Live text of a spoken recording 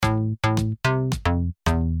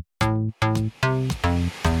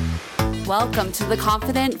Welcome to the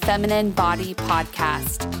Confident Feminine Body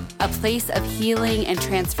Podcast, a place of healing and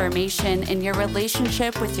transformation in your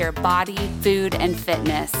relationship with your body, food, and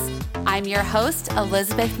fitness. I'm your host,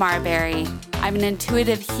 Elizabeth Marbury. I'm an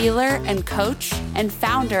intuitive healer and coach and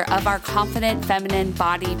founder of our Confident Feminine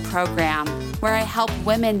Body program, where I help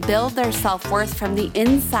women build their self-worth from the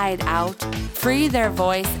inside out, free their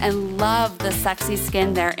voice, and love the sexy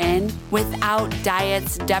skin they're in without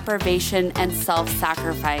diets, deprivation, and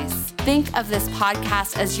self-sacrifice. Think of this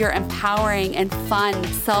podcast as your empowering and fun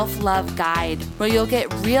self-love guide, where you'll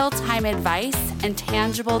get real-time advice and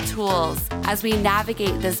tangible tools as we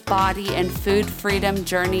navigate this body and food freedom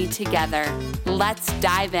journey together. Let's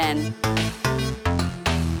dive in.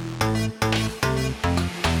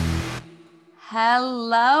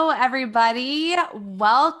 Hello, everybody.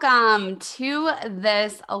 Welcome to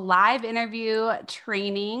this live interview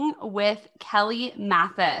training with Kelly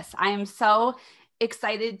Mathis. I am so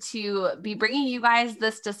excited to be bringing you guys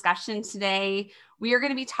this discussion today. We are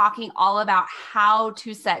going to be talking all about how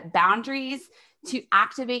to set boundaries to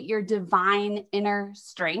activate your divine inner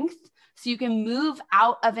strength so you can move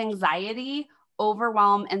out of anxiety,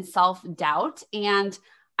 overwhelm, and self-doubt. And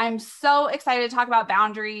I'm so excited to talk about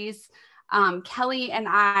boundaries. Kelly and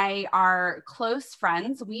I are close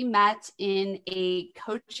friends. We met in a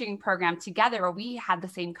coaching program together where we had the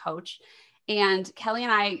same coach. And Kelly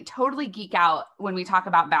and I totally geek out when we talk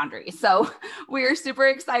about boundaries. So we're super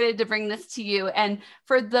excited to bring this to you. And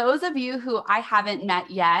for those of you who I haven't met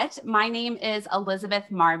yet, my name is Elizabeth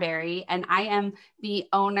Marbury, and I am the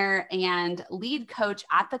owner and lead coach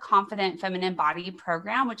at the Confident Feminine Body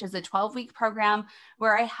program, which is a 12-week program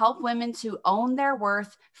where I help women to own their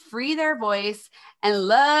worth, free their voice, and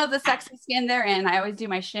love the sexy skin they're in. I always do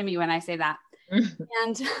my shimmy when I say that.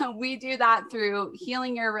 And we do that through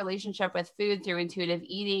healing your relationship with food through intuitive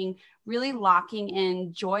eating, really locking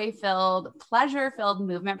in joy-filled, pleasure-filled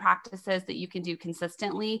movement practices that you can do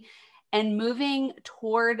consistently, and moving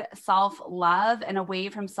toward self-love and away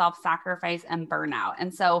from self-sacrifice and burnout.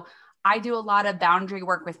 And so I do a lot of boundary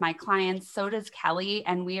work with my clients. So does Kelly,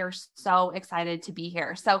 and we are so excited to be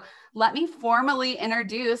here. So let me formally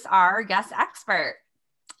introduce our guest expert.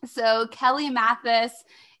 So Kelly Mathis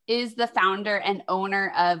is the founder and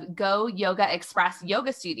owner of Go Yoga Express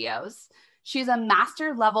Yoga Studios. She's a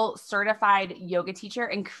master level certified yoga teacher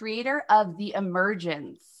and creator of The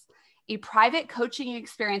Emergence, a private coaching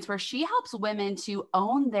experience where she helps women to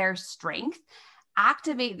own their strength,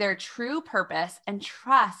 activate their true purpose, and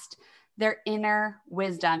trust their inner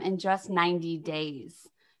wisdom in just 90 days.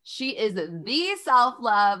 She is the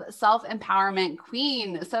self-love, self-empowerment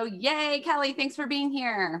queen. So yay, Kelly, thanks for being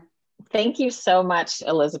here. Thank you so much,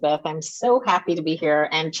 Elizabeth. I'm so happy to be here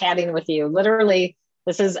and chatting with you. Literally,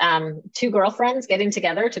 this is two girlfriends getting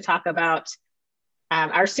together to talk about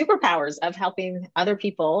our superpowers of helping other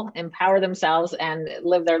people empower themselves and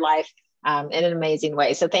live their life in an amazing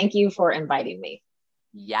way. So thank you for inviting me.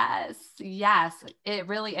 Yes, it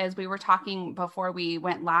really is. We were talking before we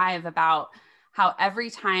went live about how every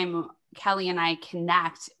time Kelly and I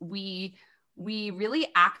connect, we really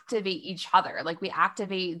activate each other. Like we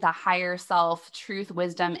activate the higher self, truth,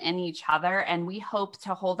 wisdom in each other. And we hope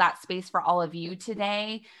to hold that space for all of you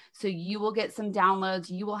today. So you will get some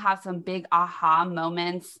downloads. You will have some big aha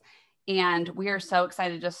moments. And we are so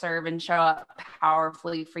excited to serve and show up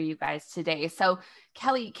powerfully for you guys today. So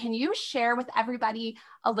Kelly, can you share with everybody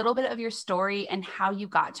a little bit of your story and how you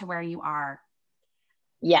got to where you are?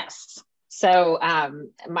 Yes. So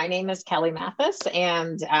my name is Kelly Mathis,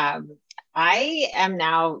 and I am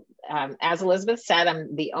now, as Elizabeth said,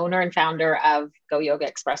 I'm the owner and founder of Go Yoga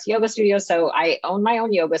Express Yoga Studio. So I own my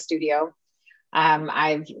own yoga studio.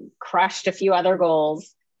 I've crushed a few other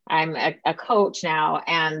goals. I'm a coach now,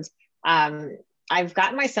 and I've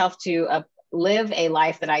gotten myself to live a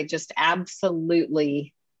life that I just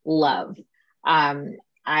absolutely love.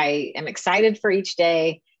 I am excited for each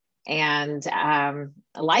day, and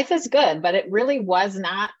life is good, but it really was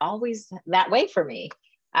not always that way for me.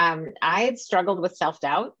 I had struggled with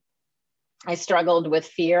self-doubt. I struggled with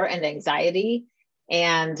fear and anxiety,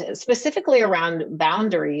 and specifically around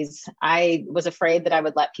boundaries. I was afraid that I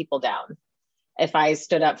would let people down if I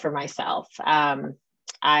stood up for myself.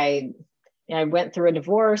 I went through a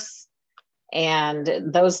divorce,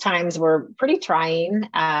 and those times were pretty trying.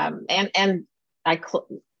 And I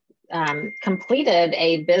completed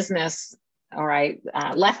a business, or I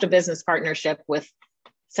left a business partnership with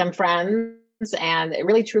some friends, and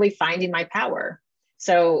really truly finding my power.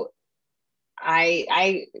 So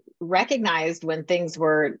I recognized when things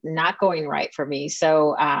were not going right for me.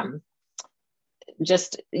 So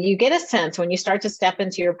just, you get a sense when you start to step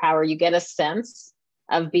into your power, you get a sense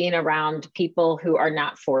of being around people who are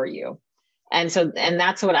not for you. And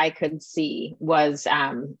that's what I could see was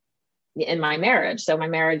in my marriage. So my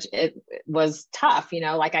marriage, it was tough,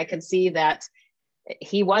 like I could see that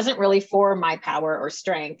he wasn't really for my power or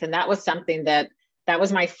strength. And that was something that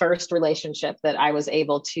was my first relationship that I was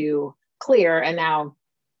able to clear. And now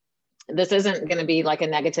this isn't going to be like a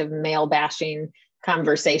negative male bashing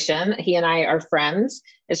conversation. He and I are friends.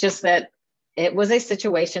 It's just that it was a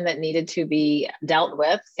situation that needed to be dealt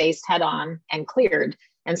with, faced head on, and cleared.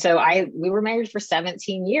 And so we were married for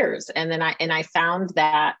 17 years. And then I found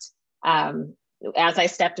that as I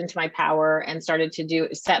stepped into my power and started to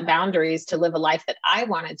set boundaries to live a life that I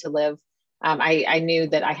wanted to live, I knew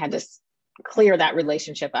that I had to clear that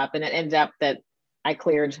relationship up. And it ended up that I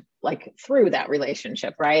cleared like through that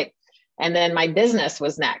relationship. Right. And then my business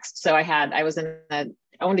was next. So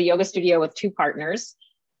owned a yoga studio with 2 partners.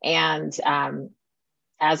 And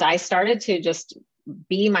as I started to just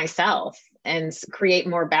be myself and create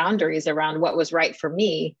more boundaries around what was right for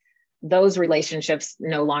me, those relationships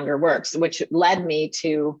no longer works, which led me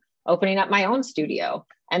to opening up my own studio.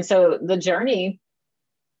 And so the journey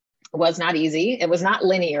was not easy. It was not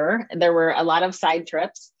linear. There were a lot of side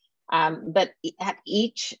trips. But at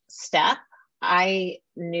each step, I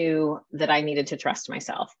knew that I needed to trust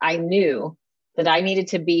myself. I knew that I needed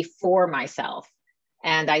to be for myself.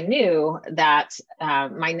 And I knew that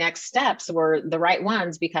my next steps were the right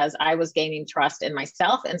ones because I was gaining trust in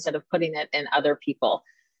myself instead of putting it in other people.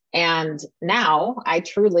 And now I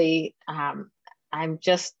truly, I'm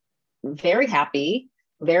just very happy,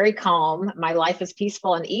 very calm. My life is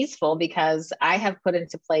peaceful and easeful because I have put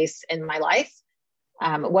into place in my life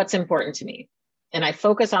what's important to me. And I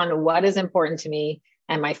focus on what is important to me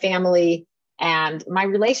and my family, and my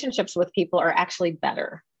relationships with people are actually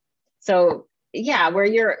better. So yeah,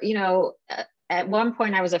 where at one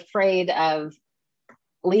point I was afraid of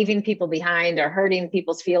leaving people behind or hurting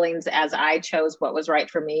people's feelings as I chose what was right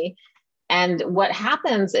for me. And what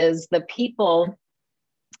happens is the people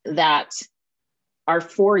that are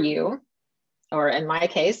for you, or in my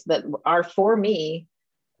case, that are for me,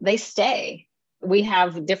 they stay. We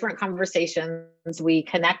have different conversations, we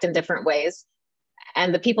connect in different ways.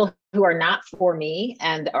 And the people who are not for me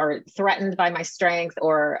and are threatened by my strength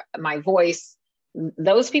or my voice,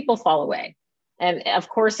 those people fall away. And of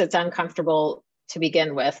course, it's uncomfortable to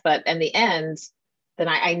begin with, but in the end, then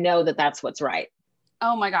I know that that's what's right.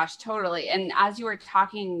 Oh my gosh, totally. And as you were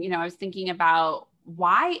talking, I was thinking about,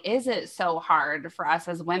 why is it so hard for us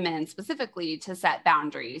as women specifically to set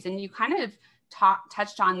boundaries? And you kind of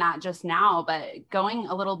touched on that just now, but going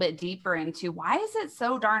a little bit deeper into, why is it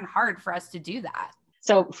so darn hard for us to do that?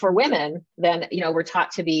 So for women, then, we're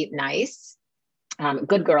taught to be nice,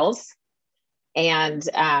 good girls. And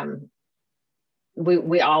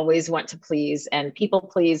we always want to please and people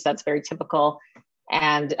please. That's very typical.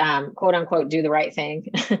 And quote unquote, do the right thing,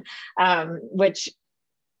 which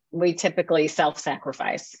we typically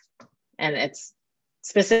self-sacrifice. And it's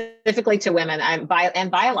specifically to women and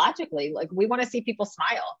biologically, like we want to see people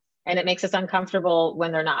smile, and it makes us uncomfortable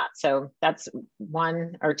when they're not. So that's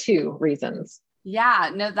one or two reasons. Yeah,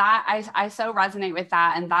 no, that I so resonate with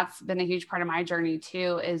that. And that's been a huge part of my journey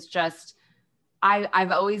too, is just, I've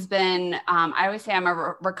always been, I always say I'm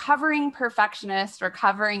a recovering perfectionist,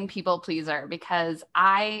 recovering people pleaser, because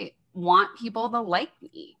I want people to like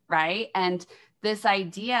me, right? And this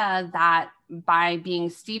idea that by being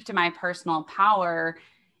steeped in my personal power,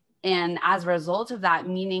 and as a result of that,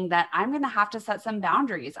 meaning that I'm going to have to set some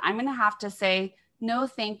boundaries. I'm going to have to say, no,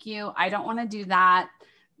 thank you. I don't want to do that.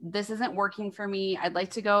 This isn't working for me. I'd like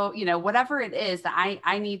to go, whatever it is that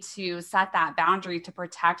I need to set that boundary to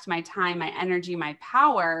protect my time, my energy, my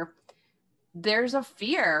power. There's a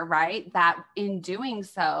fear, right? That in doing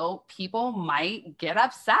so, people might get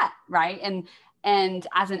upset, right? And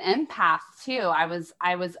as an empath too, I was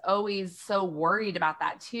always so worried about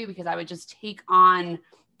that too, because I would just take on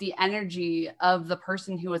the energy of the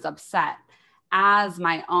person who was upset as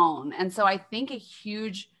my own. And so I think a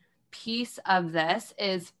huge piece of this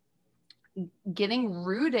is getting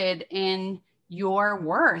rooted in your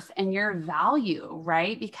worth and your value,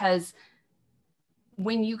 right? Because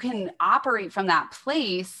when you can operate from that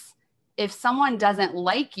place, if someone doesn't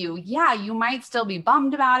like you, yeah, you might still be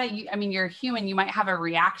bummed about it. You're human. You might have a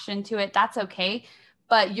reaction to it. That's okay.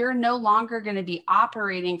 But you're no longer going to be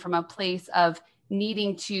operating from a place of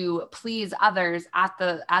needing to please others at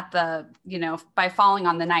the, by falling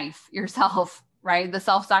on the knife yourself, right? The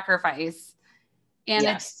self-sacrifice. And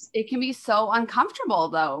yes. it can be so uncomfortable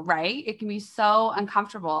though, right? It can be so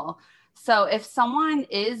uncomfortable. So if someone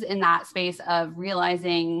is in that space of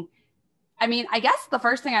realizing, I guess the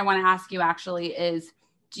first thing I want to ask you actually is,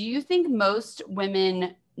 Do you think most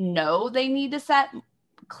women know they need to set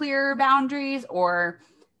clear boundaries, or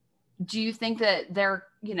do you think that they're,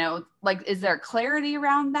 like, is there clarity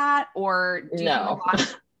around that? Or do you think a No. lot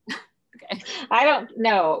of, okay. I don't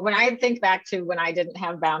know. When I think back to when I didn't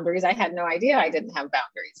have boundaries, I had no idea I didn't have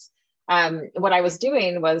boundaries. What I was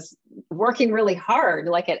doing was working really hard,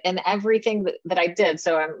 like in everything that I did.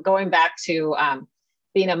 So I'm going back to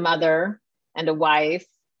being a mother and a wife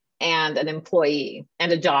and an employee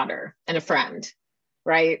and a daughter and a friend,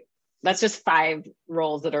 right? That's just 5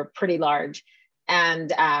 roles that are pretty large.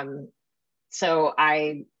 And so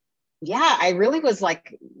I really was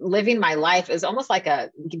like living my life. It was almost like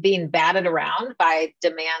being batted around by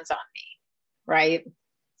demands on me, right?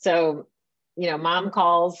 So, mom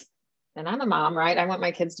calls, and I'm a mom, right? I want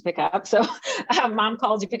my kids to pick up. So mom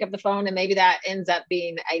calls, you pick up the phone, and maybe that ends up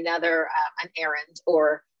being another, an errand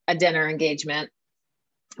or a dinner engagement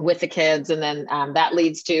with the kids. And then that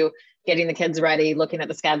leads to getting the kids ready, looking at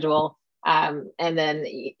the schedule. And then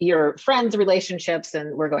your friends' relationships,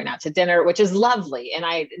 and we're going out to dinner, which is lovely. And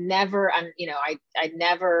I never, I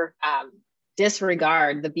never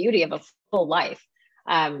disregard the beauty of a full life.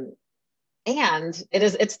 And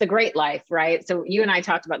it's the great life, right? So you and I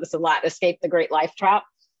talked about this a lot, escape the great life trap.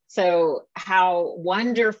 So how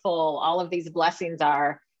wonderful all of these blessings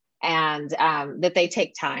are, and that they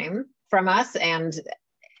take time from us, and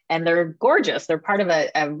they're gorgeous. They're part of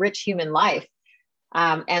a rich human life.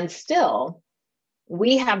 And still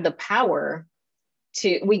we have the power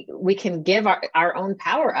we can give our own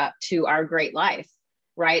power up to our great life,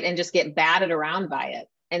 right? And just get batted around by it,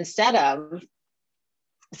 instead of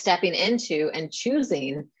stepping into and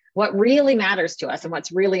choosing what really matters to us and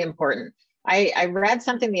what's really important. I read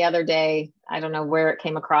something the other day. I don't know where it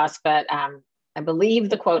came across, but I believe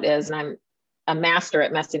the quote is, and I'm a master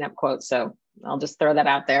at messing up quotes, so I'll just throw that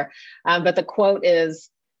out there. But the quote is,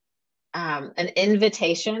 an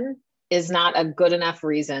invitation is not a good enough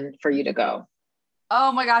reason for you to go.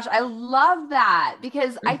 Oh my gosh, I love that,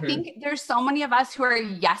 because I Mm-hmm. think there's so many of us who are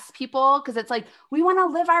yes people, because it's like we want to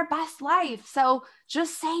live our best life. So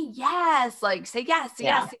just say yes, like say yes, say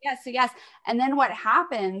yes, Yeah. say yes, say yes. And then what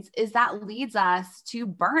happens is that leads us to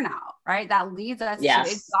burnout, right? That leads us to Yes.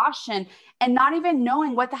 exhaustion and not even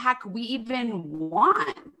knowing what the heck we even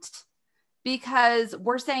want, because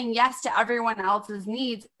we're saying yes to everyone else's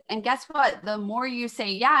needs. And guess what? The more you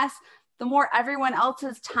say yes, the more everyone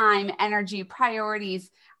else's time, energy,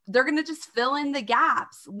 priorities, they're going to just fill in the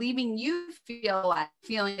gaps, leaving you feeling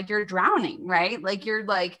like you're drowning, right? Like you're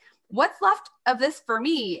like, what's left of this for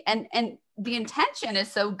me? And the intention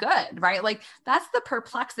is so good, right? Like that's the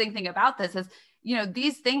perplexing thing about this is,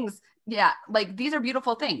 these things, yeah, like these are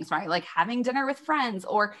beautiful things, right? Like having dinner with friends,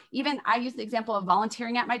 or even I use the example of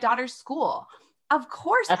volunteering at my daughter's school. Of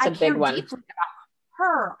course, That's I a big care one. deeply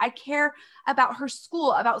her. I care about her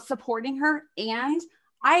school, about supporting her. And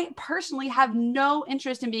I personally have no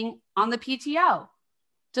interest in being on the PTO.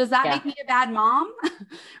 Does that Yeah. make me a bad mom?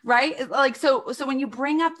 Right? Like, so when you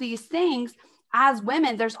bring up these things as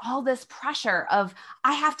women, there's all this pressure of,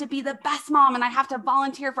 I have to be the best mom and I have to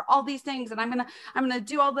volunteer for all these things. And I'm going to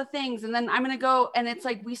do all the things. And then I'm going to go. And it's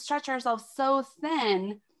like, we stretch ourselves so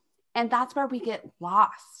thin, and that's where we get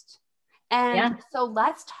lost. And Yeah. so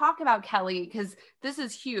let's talk about, Kelly, because this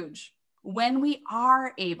is huge. When we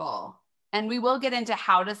are able, and we will get into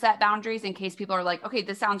how to set boundaries in case people are like, okay,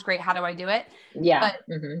 this sounds great. How do I do it? Yeah. But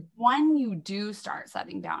Mm-hmm. when you do start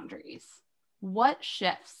setting boundaries, what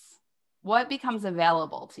shifts? What becomes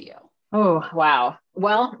available to you? Oh, wow.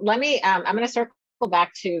 Well, I'm going to circle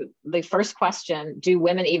back to the first question. Do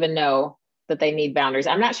women even know that they need boundaries?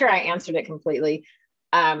 I'm not sure I answered it completely,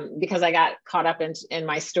 because I got caught up in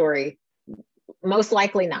my story. Most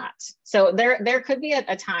likely not. So there could be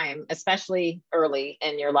a time, especially early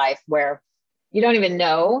in your life, where you don't even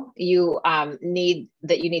know you need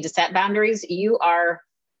to set boundaries. You are,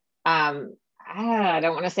 I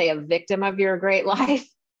don't want to say a victim of your great life,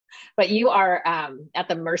 but you are at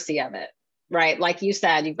the mercy of it, right? Like you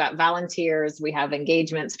said, you've got volunteers, we have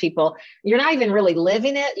engagements, people. You're not even really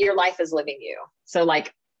living it. Your life is living you. So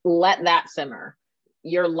like, let that simmer.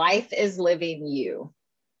 Your life is living you,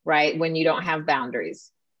 right? When you don't have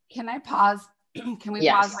boundaries. Can I pause? Can we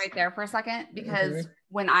pause Yes. right there for a second? Because Mm-hmm.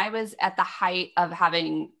 when I was at the height of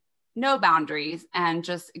having no boundaries and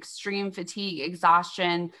just extreme fatigue,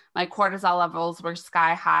 exhaustion, my cortisol levels were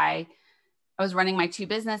sky high. I was running my 2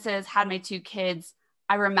 businesses, had my 2 kids.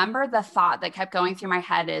 I remember the thought that kept going through my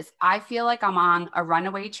head is, I feel like I'm on a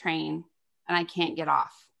runaway train and I can't get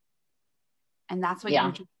off. And that's what you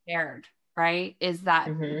Yeah. just shared, right? Is that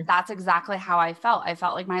Mm-hmm. that's exactly how I felt. I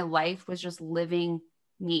felt like my life was just living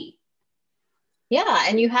me. Yeah.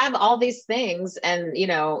 And you have all these things and,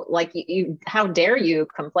 like how dare you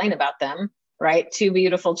complain about them, right? Two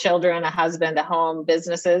beautiful children, a husband, a home,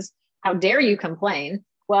 businesses. How dare you complain?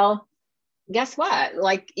 Well, guess what?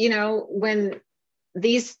 Like, when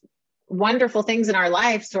these wonderful things in our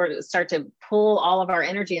life sort of start to pull all of our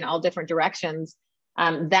energy in all different directions,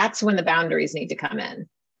 that's when the boundaries need to come in.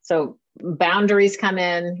 So boundaries come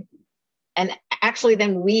in, and actually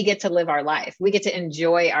then we get to live our life. We get to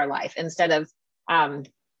enjoy our life instead of, I'm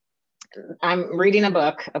reading a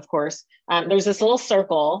book, of course. There's this little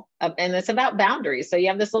circle and it's about boundaries. So you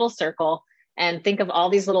have this little circle and think of all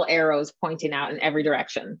these little arrows pointing out in every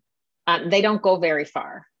direction. They don't go very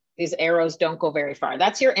far. These arrows don't go very far.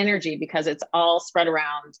 That's your energy because it's all spread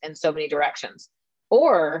around in so many directions.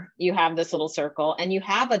 Or you have this little circle and you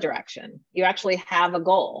have a direction. You actually have a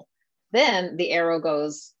goal. Then the arrow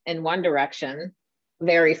goes in one direction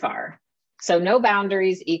very far. So no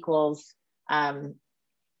boundaries equals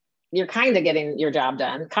you're kind of getting your job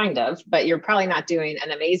done, but you're probably not doing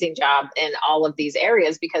an amazing job in all of these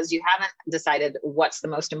areas because you haven't decided what's the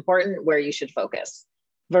most important, where you should focus,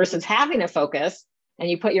 versus having a focus and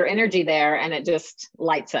you put your energy there and it just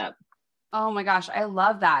lights up. Oh my gosh, I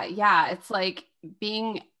love that. Yeah, it's like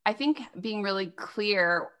being really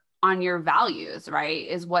clear on your values, right,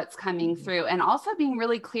 is what's coming through. And also being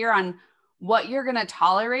really clear on what you're going to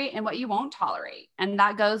tolerate and what you won't tolerate. And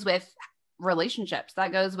that goes with relationships.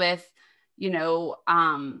 That goes with,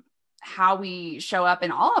 how we show up in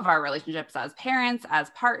all of our relationships as parents, as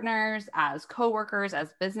partners, as coworkers,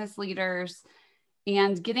 as business leaders,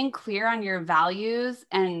 and getting clear on your values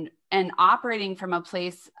and operating from a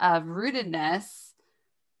place of rootedness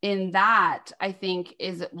in that, I think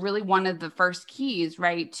is really one of the first keys,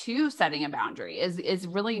 right, to setting a boundary is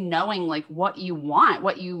really knowing like what you want,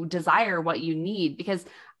 what you desire, what you need. Because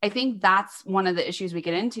I think that's one of the issues we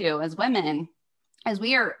get into as women, as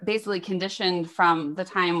we are basically conditioned from the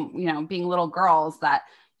time, being little girls, that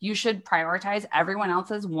you should prioritize everyone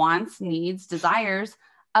else's wants, needs, desires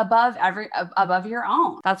above your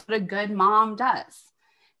own. That's what a good mom does.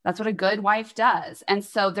 That's what a good wife does. And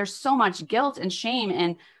so there's so much guilt and shame.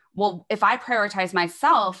 And well, if I prioritize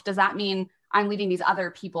myself, does that mean I'm leaving these other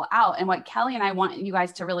people out? And what Kelly and I want you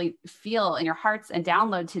guys to really feel in your hearts and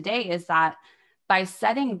download today is that by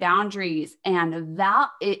setting boundaries, and that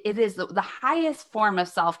it is the highest form of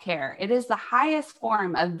self-care. It is the highest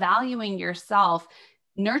form of valuing yourself,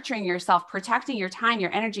 nurturing yourself, protecting your time,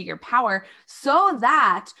 your energy, your power, so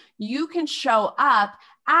that you can show up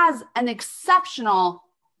as an exceptional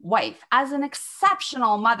wife, as an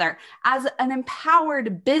exceptional mother, as an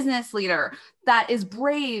empowered business leader that is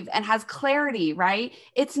brave and has clarity, right?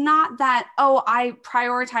 It's not that, oh, I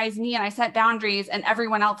prioritize me and I set boundaries and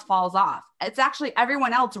everyone else falls off. It's actually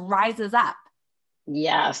everyone else rises up.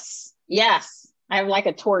 Yes. Yes. I have like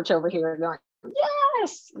a torch over here going,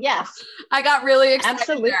 yes. Yes. I got really excited.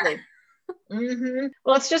 Absolutely. Mm-hmm.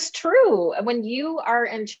 Well, it's just true. When you are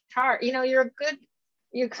in charge,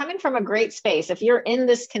 you're coming from a great space. If you're in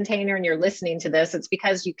this container and you're listening to this, it's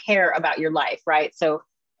because you care about your life, right? So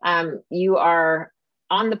you are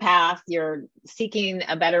on the path, you're seeking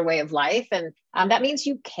a better way of life. And that means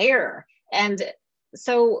you care. And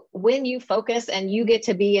so when you focus and you get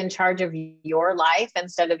to be in charge of your life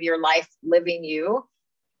instead of your life living you,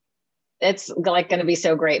 it's like going to be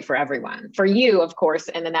so great for everyone, for you, of course.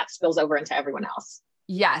 And then that spills over into everyone else.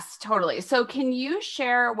 Yes, totally. So can you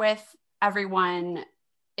share with everyone,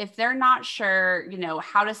 if they're not sure,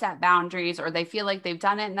 how to set boundaries, or they feel like they've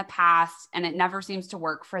done it in the past and it never seems to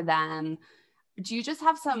work for them, do you just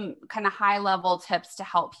have some kind of high level tips to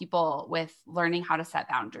help people with learning how to set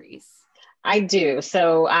boundaries? I do.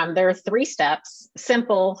 So there are 3 steps,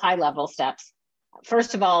 simple, high level steps.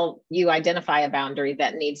 First of all, you identify a boundary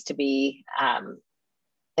that needs to be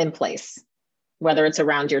in place, whether it's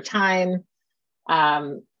around your time.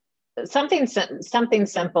 Something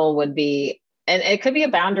simple would be, and it could be a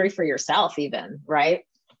boundary for yourself even, right?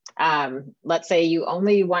 Let's say you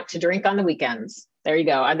only want to drink on the weekends. There you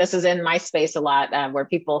go. This is in my space a lot, where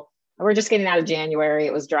we're just getting out of January.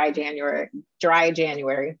 It was dry January,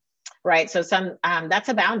 right? So that's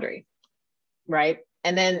a boundary, right?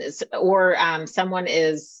 And then, or someone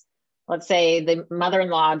is, let's say the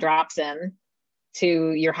mother-in-law drops in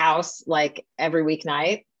to your house like every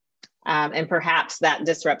weeknight, and perhaps that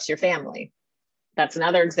disrupts your family. That's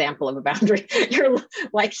another example of a boundary. You're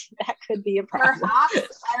like, that could be a problem.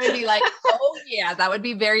 Perhaps I would be like, oh yeah, that would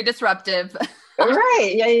be very disruptive.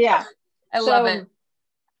 Right. Yeah. I love it.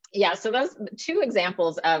 Yeah. So those 2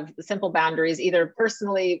 examples of simple boundaries, either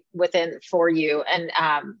personally for you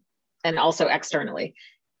and also externally.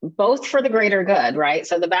 both for the greater good, right?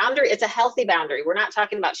 So the boundary, it's a healthy boundary. We're not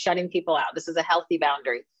talking about shutting people out. This is a healthy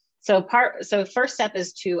boundary. So first step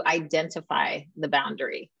is to identify the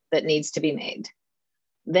boundary that needs to be made.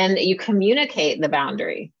 Then you communicate the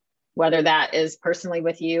boundary, whether that is personally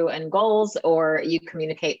with you and goals, or you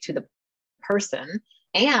communicate to the person.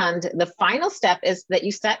 And the final step is that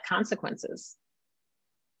you set consequences.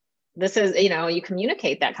 This is, you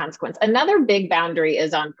communicate that consequence. Another big boundary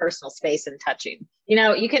is on personal space and touching.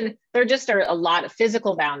 There just are a lot of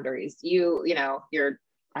physical boundaries. You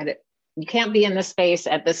can't be in this space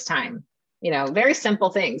at this time. Very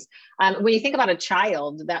simple things. When you think about a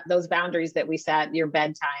child, that those boundaries that we set, your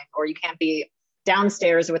bedtime, or you can't be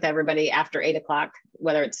downstairs with everybody after 8 o'clock,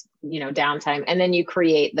 whether it's, downtime, and then you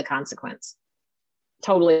create the consequence.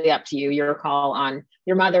 Totally up to you, your call on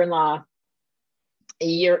your mother-in-law,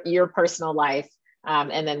 your personal life,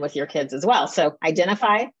 and then with your kids as well. So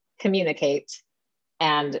identify, communicate,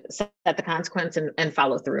 and set the consequence and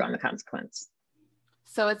follow through on the consequence.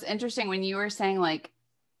 So it's interesting when you were saying like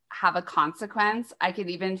have a consequence, I could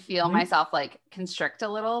even feel myself like constrict a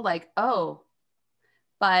little, like, oh,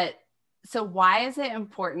 but so why is it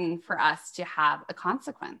important for us to have a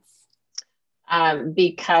consequence?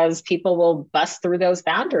 Because people will bust through those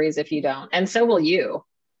boundaries if you don't, and so will you.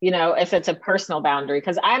 If it's a personal boundary,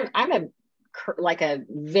 because I'm a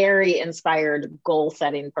very inspired goal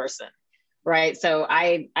setting person, right? So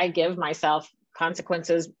I give myself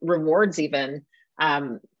consequences, rewards, even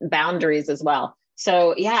boundaries as well.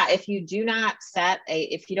 So yeah, if you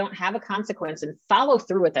don't have a consequence and follow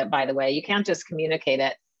through with it, by the way, you can't just communicate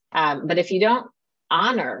it. But if you don't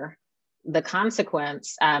honor the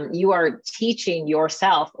consequence, you are teaching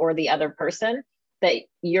yourself or the other person that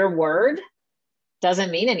your word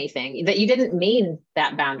doesn't mean anything, that you didn't mean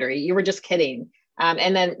that boundary. You were just kidding.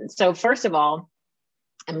 And then, so first of all,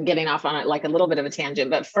 I'm getting off on it like a little bit of a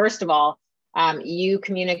tangent, but first of all, you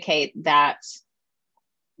communicate that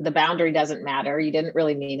the boundary doesn't matter. You didn't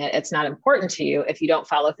really mean it. It's not important to you if you don't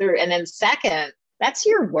follow through. And then second, that's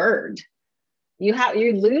your word. You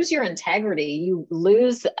lose your integrity. You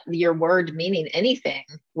lose your word meaning anything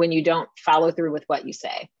when you don't follow through with what you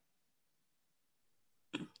say.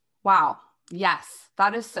 Wow. Yes,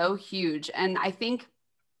 that is so huge. And I think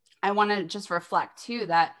I want to just reflect too,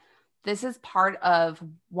 that this is part of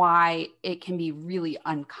why it can be really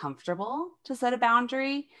uncomfortable to set a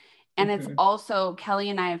boundary. And it's also, Kelly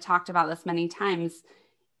and I have talked about this many times.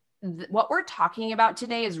 What we're talking about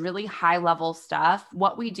today is really high level stuff.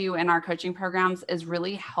 What we do in our coaching programs is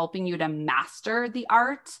really helping you to master the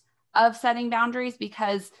art of setting boundaries,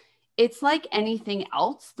 because it's like anything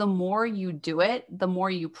else. The more you do it, the more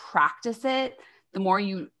you practice it, the more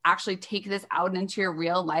you actually take this out into your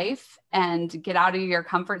real life and get out of your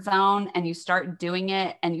comfort zone and you start doing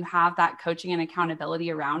it and you have that coaching and accountability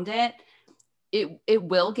around it. It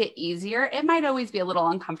will get easier. It might always be a little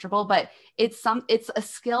uncomfortable, but it's a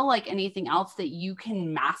skill like anything else that you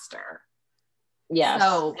can master. Yes.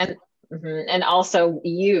 So, and also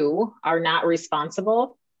you are not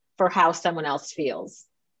responsible for how someone else feels.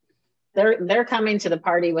 They're coming to the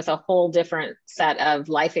party with a whole different set of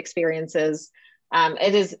life experiences.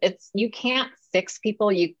 You can't fix people.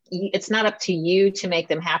 It's not up to you to make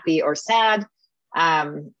them happy or sad.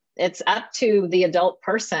 It's up to the adult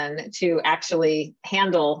person to actually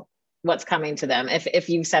handle what's coming to them if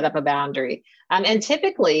you set up a boundary. And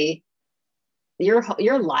typically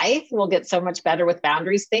your life will get so much better with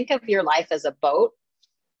boundaries. Think of your life as a boat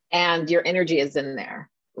and your energy is in there.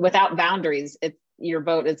 Without boundaries, your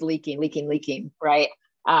boat is leaking, right?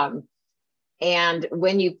 And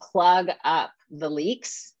when you plug up the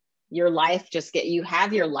leaks, your life you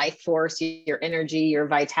have your life force, your energy, your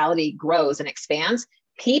vitality grows and expands.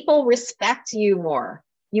 People respect you more.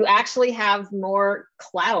 You actually have more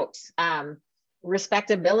clout,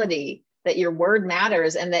 respectability, that your word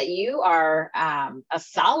matters, and that you are a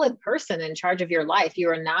solid person in charge of your life. You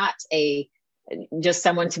are not just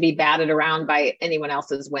someone to be batted around by anyone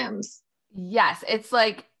else's whims. Yes. It's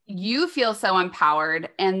like you feel so empowered,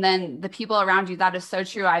 and then the people around you, that is so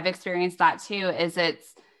true. I've experienced that too,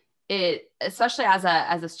 especially as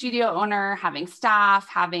a studio owner, having staff,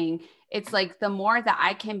 it's like the more that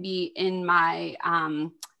I can be in my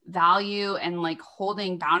value and like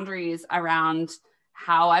holding boundaries around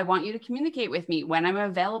how I want you to communicate with me, when I'm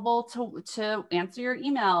available to answer your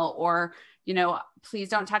email, or, please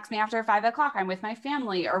don't text me after 5 o'clock, I'm with my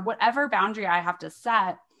family, or whatever boundary I have to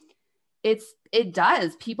set.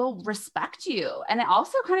 People respect you. And it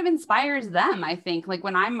also kind of inspires them. I think like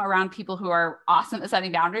when I'm around people who are awesome at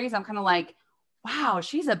setting boundaries, I'm kind of like, wow,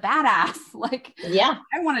 she's a badass. Like, yeah,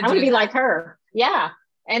 I want to be like her. Yeah.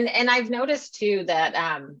 And I've noticed too that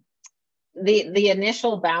the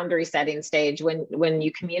initial boundary setting stage, when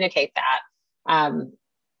you communicate that,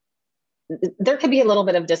 there could be a little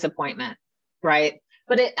bit of disappointment, right?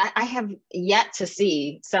 But I have yet to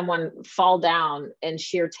see someone fall down in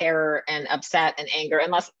sheer terror and upset and anger,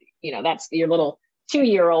 unless, that's your little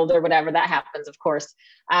 2-year-old or whatever. That happens, of course.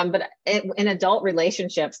 But in adult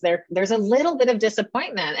relationships, there's a little bit of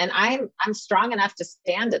disappointment, and I'm strong enough to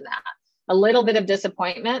stand in that. A little bit of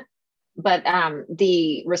disappointment, but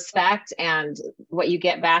the respect and what you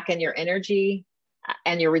get back in your energy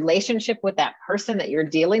and your relationship with that person that you're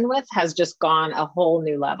dealing with has just gone a whole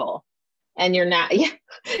new level. And you're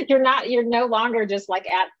no longer just like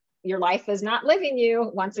your life is not living you.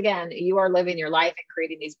 Once again, you are living your life and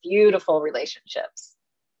creating these beautiful relationships.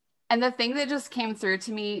 And the thing that just came through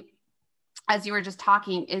to me as you were just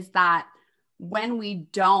talking is that when we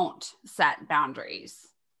don't set boundaries,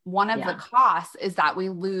 one of the costs is that we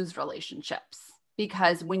lose relationships,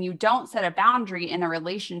 because when you don't set a boundary in a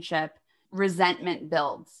relationship, resentment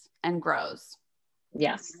builds and grows.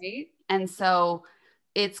 Yes. Right. And so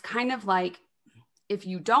it's kind of like, if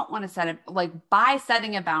you don't want to set it, like by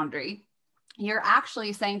setting a boundary, you're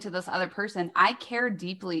actually saying to this other person, I care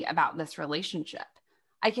deeply about this relationship.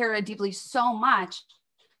 I care deeply so much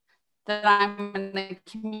that I'm going to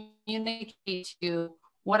communicate to you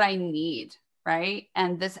what I need. Right.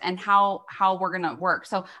 And how we're going to work.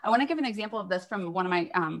 So I want to give an example of this from one of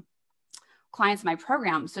my clients in my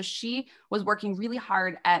program. So she was working really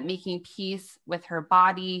hard at making peace with her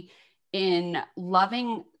body, in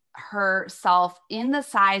loving herself in the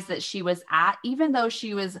size that she was at, even though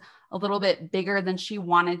she was a little bit bigger than she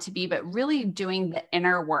wanted to be, but really doing the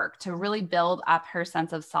inner work to really build up her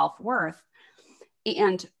sense of self-worth.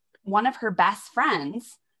 And one of her best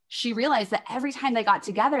friends, she realized that every time they got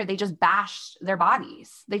together, they just bashed their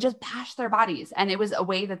bodies. And it was a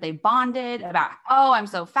way that they bonded about, oh, I'm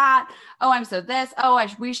so fat. Oh, I'm so this. Oh,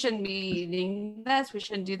 we shouldn't be eating this. We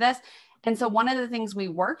shouldn't do this. And so one of the things we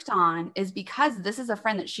worked on is, because this is a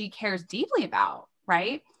friend that she cares deeply about,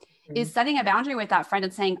 right? Mm-hmm. Is setting a boundary with that friend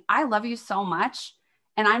and saying, I love you so much.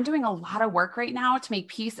 And I'm doing a lot of work right now to make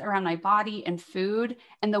peace around my body and food.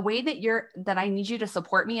 And the way that I need you to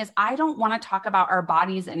support me is, I don't want to talk about our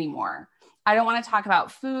bodies anymore. I don't want to talk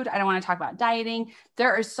about food. I don't want to talk about dieting.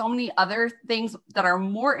 There are so many other things that are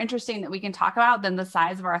more interesting that we can talk about than the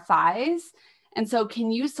size of our thighs. And so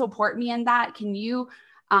can you support me in that? Can you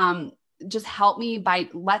just help me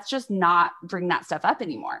let's just not bring that stuff up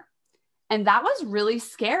anymore. And that was really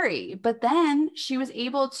scary. But then she was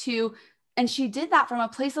able to, and she did that from a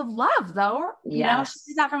place of love, though. Yes.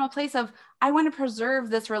 She did that from a place of, I want to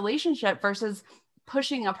preserve this relationship versus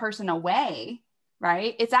pushing a person away,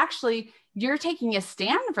 right? It's actually, you're taking a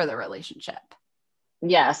stand for the relationship.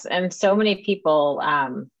 Yes. And so many people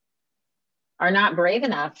are not brave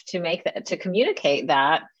enough to communicate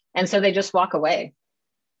that. And so they just walk away.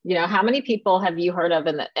 How many people have you heard of?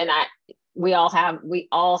 We all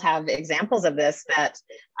have examples of this, that,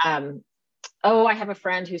 oh, I have a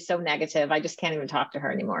friend who's so negative, I just can't even talk to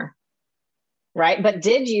her anymore. Right. But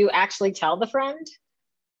did you actually tell the friend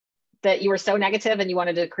that you were so negative and you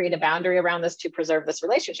wanted to create a boundary around this to preserve this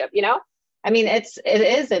relationship? I mean, it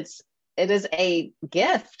is a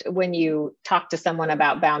gift when you talk to someone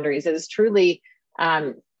about boundaries. It is truly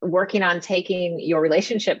working on taking your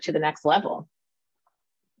relationship to the next level.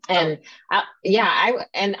 And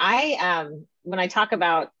when I talk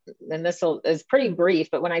about, and this is pretty brief,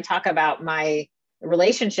 but when I talk about my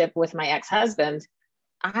relationship with my ex-husband,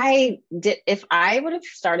 if I would have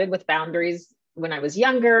started with boundaries when I was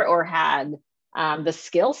younger, or had the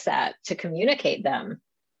skill set to communicate them,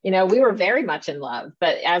 we were very much in love,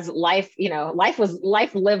 but as life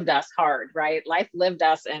lived us hard, right? Life lived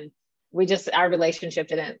us, and our relationship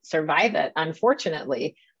didn't survive it,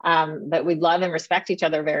 unfortunately. But we love and respect each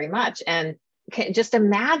other very much. And just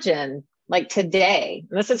imagine, like today,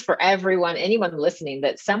 and this is for anyone listening,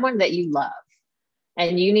 that someone that you love,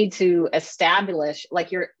 and you need to establish,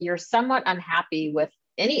 like you're somewhat unhappy with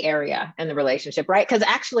any area in the relationship, right? Because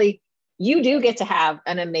actually you do get to have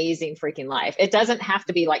an amazing freaking life. It doesn't have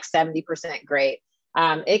to be like 70% great.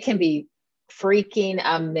 It can be freaking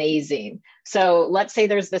amazing. So let's say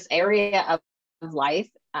there's this area of life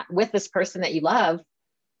with this person that you love.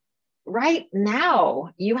 Right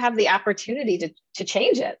now, you have the opportunity to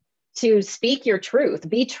change it, to speak your truth,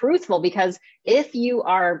 be truthful, because if you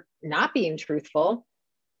are not being truthful,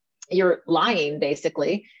 you're lying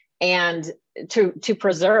basically, and to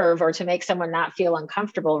preserve or to make someone not feel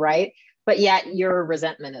uncomfortable, right? But yet your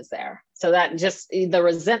resentment is there. So that just, the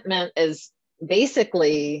resentment is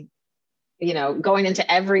basically, going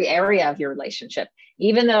into every area of your relationship.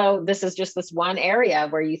 Even though this is just this one area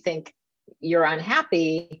where you think you're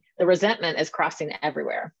unhappy, the resentment is crossing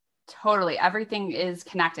everywhere. Totally. Everything is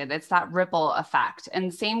connected. It's that ripple effect.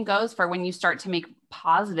 And same goes for when you start to make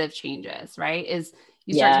positive changes, right? Is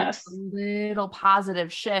you start to make Yes. a little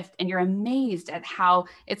positive shift and you're amazed at how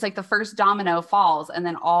it's like the first domino falls and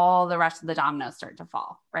then all the rest of the dominoes start to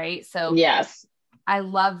fall, right? So Yes. I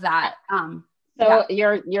love that. So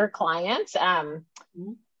Yeah. your client,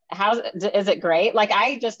 how is it great? Like,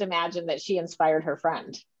 I just imagine that she inspired her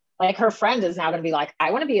friend. Like, her friend is now going to be like,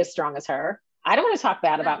 I want to be as strong as her. I don't want to talk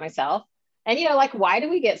bad about myself. And, like, why do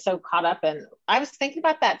we get so caught up in, I was thinking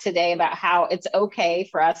about that today, about how it's okay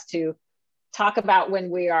for us to talk about when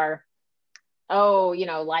we are, oh,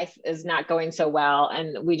 life is not going so well.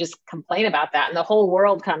 And we just complain about that. And the whole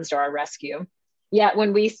world comes to our rescue. Yet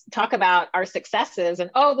when we talk about our successes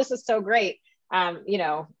and, oh, this is so great,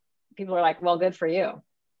 people are like, well, good for you.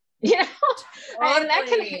 Yeah. And that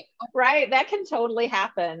can, right. That can totally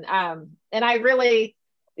happen. And I really,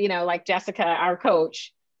 like Jessica, our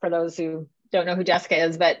coach, for those who don't know who Jessica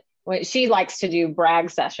is, but when she likes to do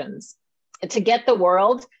brag sessions to get the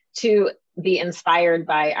world to be inspired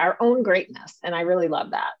by our own greatness. And I really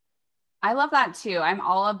love that. I love that too. I'm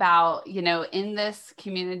all about, in this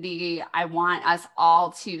community, I want us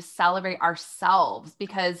all to celebrate ourselves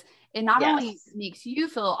because it not only Yes. makes you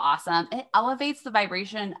feel awesome, it elevates the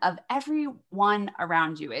vibration of everyone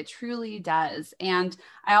around you. It truly does. And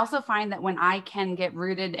I also find that when I can get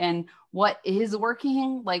rooted in what is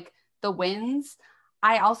working, like the wins,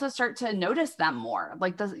 I also start to notice them more.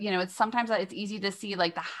 Like it's sometimes it's easy to see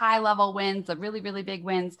like the high level wins, the really, really big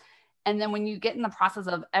wins. And then when you get in the process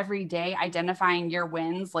of every day identifying your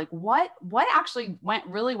wins, like what actually went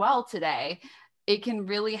really well today, it can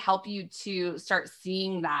really help you to start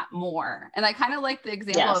seeing that more. And I kind of like the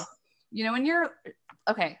example of, when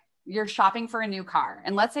you're shopping for a new car,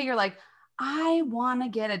 and let's say you're like, I want to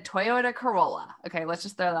get a Toyota Corolla. Okay, let's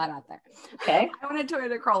just throw that out there. Okay. I want a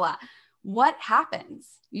Toyota Corolla. What happens?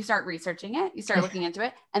 You start researching it, you start looking into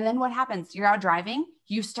it, and then what happens? You're out driving,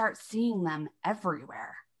 you start seeing them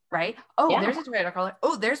everywhere. Right? Oh, there's a Toyota Corolla.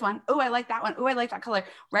 Oh, there's one. Oh, I like that one. Oh, I like that color.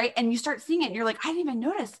 Right? And you start seeing it and you're like, I didn't even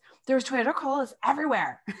notice there's Toyota Corollas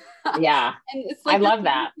everywhere. Yeah. And it's like I love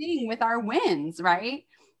that thing with our wins, right?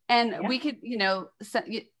 And we could,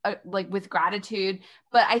 like with gratitude,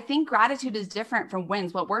 but I think gratitude is different from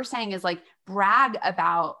wins. What we're saying is like brag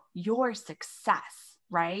about your success,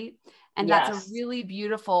 right? And that's a really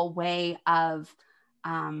beautiful way of,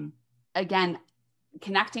 again,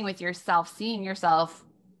 connecting with yourself, seeing yourself,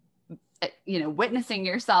 witnessing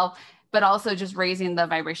yourself, but also just raising the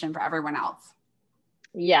vibration for everyone else.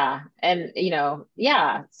 Yeah. And,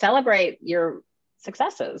 celebrate your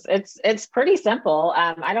successes. It's pretty simple.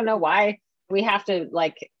 I don't know why we have to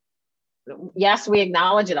yes, we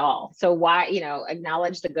acknowledge it all. So why,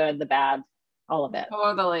 acknowledge the good, the bad, all of it.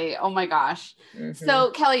 Totally. Oh my gosh. Mm-hmm.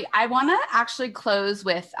 So Kelly, I want to actually close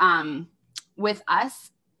with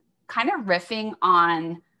us kind of riffing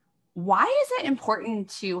on why is it important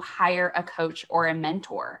to hire a coach or a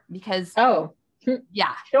mentor? Because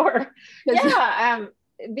yeah, sure. Yeah.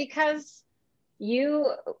 Because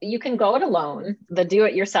you can go it alone, the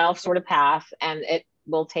do-it-yourself sort of path, and it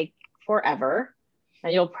will take forever.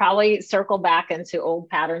 And you'll probably circle back into old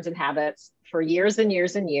patterns and habits for years and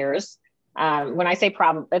years and years. When I say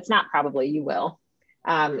it's not probably, you will.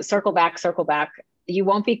 Circle back. You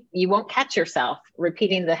won't catch yourself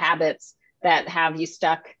repeating the habits that have you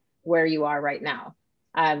stuck where you are right now.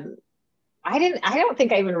 I don't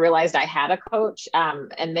think I even realized I had a coach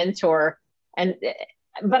and mentor,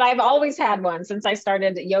 but I've always had one since I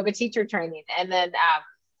started yoga teacher training, and then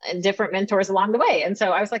and different mentors along the way. And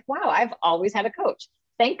so I was like, wow, I've always had a coach.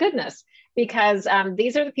 Thank goodness, because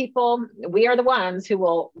these are the people, we are the ones who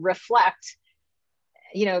will reflect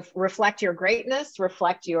your greatness,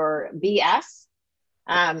 reflect your BS.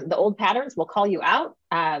 The old patterns will call you out.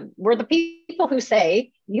 We're the people who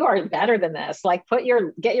say, you are better than this. Like,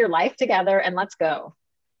 get your life together and let's go.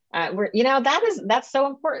 That's so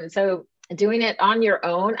important. So doing it on your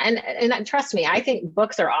own, and trust me, I think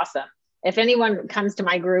books are awesome. If anyone comes to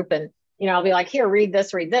my group and, I'll be like, here, read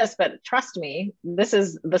this, but trust me, this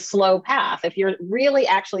is the slow path. If you're really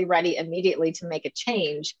actually ready immediately to make a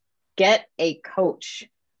change, get a coach,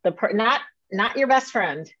 not your best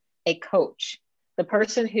friend, a coach. The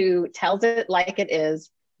person who tells it like it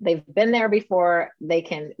is, they've been there before, they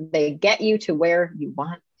get you to where you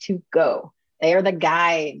want to go. They are the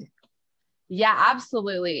guide. Yeah,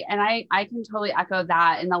 absolutely. And I can totally echo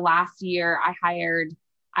that. In the last year, I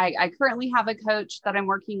currently have a coach that I'm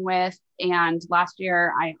working with. And last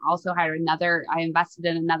year I also hired I invested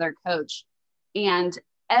in another coach. And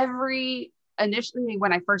initially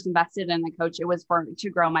when I first invested in a coach, it was to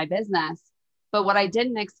grow my business. But what I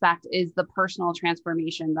didn't expect is the personal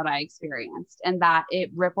transformation that I experienced, and that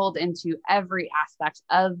it rippled into every aspect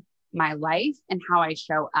of my life and how I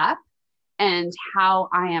show up and how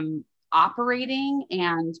I am operating.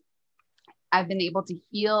 And I've been able to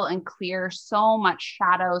heal and clear so much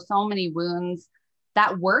shadow, so many wounds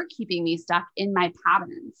that were keeping me stuck in my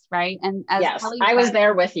patterns. Right. And as yes, Kelly I was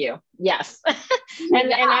there with you. Yes.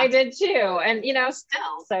 and I did too. And,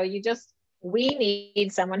 still, so we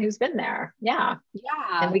need someone who's been there. Yeah.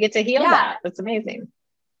 Yeah. And we get to heal that. That's amazing.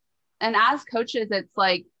 And as coaches, it's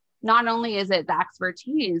like, not only is it the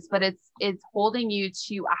expertise, but it's holding you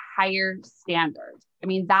to a higher standard. I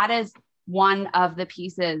mean, that is one of the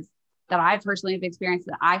pieces that I personally have experienced,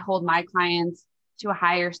 that I hold my clients to a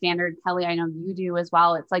higher standard. Kelly, I know you do as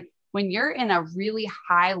well. It's like when you're in a really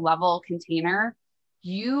high level container,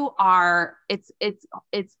 it's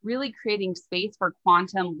really creating space for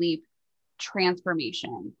quantum leap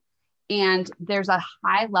transformation. And there's a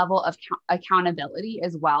high level of accountability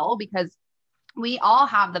as well, because we all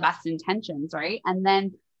have the best intentions, right? And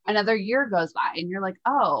then another year goes by and you're like,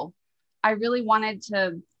 oh, I really wanted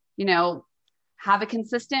to, have a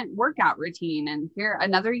consistent workout routine. And here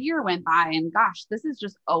another year went by and gosh, this is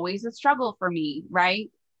just always a struggle for me, right?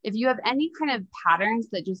 If you have any kind of patterns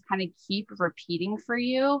that just kind of keep repeating for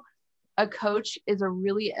you, a coach is a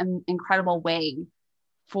really incredible way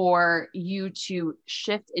for you to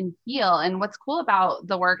shift and heal. And what's cool about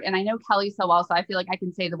the work, and I know Kelly so well, so I feel like I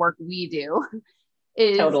can say the work we do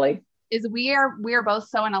is we are both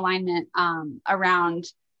so in alignment around,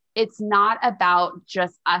 it's not about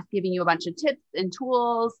just us giving you a bunch of tips and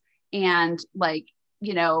tools and like,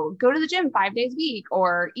 go to the gym 5 days a week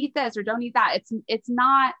or eat this or don't eat that. It's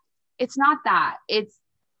not that. It's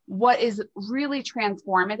what is really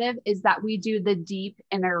transformative is that we do the deep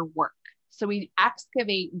inner work. So we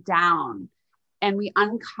excavate down and we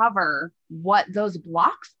uncover what those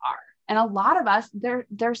blocks are. And a lot of us,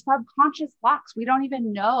 they're subconscious blocks. We don't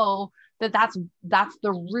even know that that's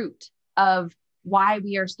the root of why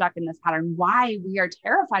we are stuck in this pattern, why we are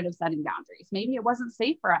terrified of setting boundaries. Maybe it wasn't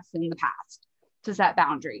safe for us in the past to set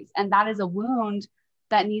boundaries. And that is a wound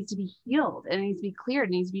that needs to be healed. It needs to be cleared.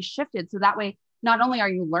 It needs to be shifted. So that way, not only are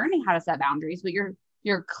you learning how to set boundaries, but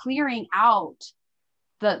you're clearing out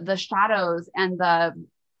the shadows and the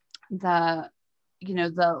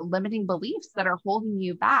limiting beliefs that are holding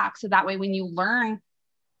you back. So that way, when you learn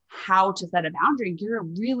how to set a boundary, you're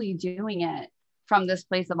really doing it from this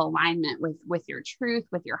place of alignment with your truth,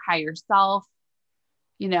 with your higher self,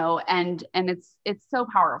 and it's so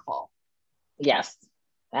powerful. Yes,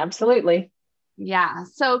 absolutely. Yeah.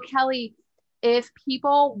 So Kelly, if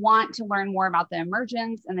people want to learn more about the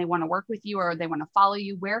Emergence and they want to work with you or they want to follow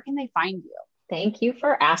you, where can they find you? Thank you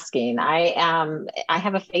for asking. I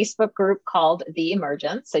have a Facebook group called The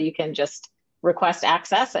Emergence, so you can just request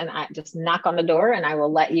access and I just knock on the door and I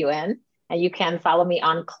will let you in. And you can follow me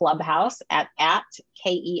on Clubhouse at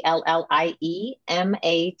KellieMatthes,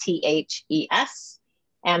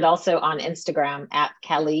 and also on Instagram at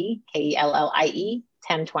Kellie, Kellie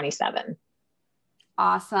 1027.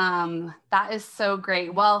 Awesome. That is so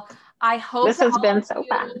great. Well, I hope this has been so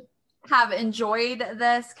fun. Have enjoyed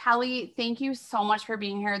this. Kelly, thank you so much for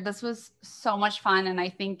being here. This was so much fun. And I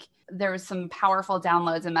think there was some powerful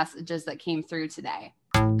downloads and messages that came through today.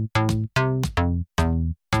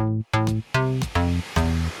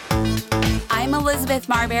 I'm Elizabeth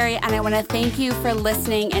Marbury, and I want to thank you for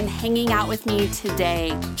listening and hanging out with me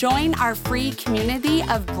today. Join our free community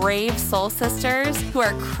of brave soul sisters who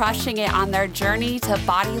are crushing it on their journey to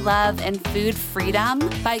body love and food freedom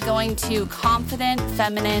by going to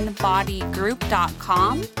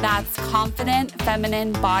confidentfeminine.bodygroup.com. That's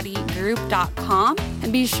confidentfeminine.bodygroup.com.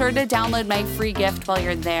 And be sure to download my free gift while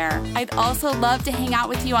you're there. I'd also love to hang out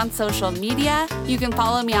with you on social media. You can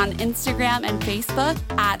follow me on Instagram and Facebook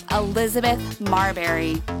at Elizabeth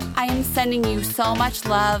Marbury. I am sending you so much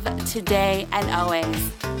love today and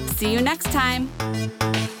always. See you next time.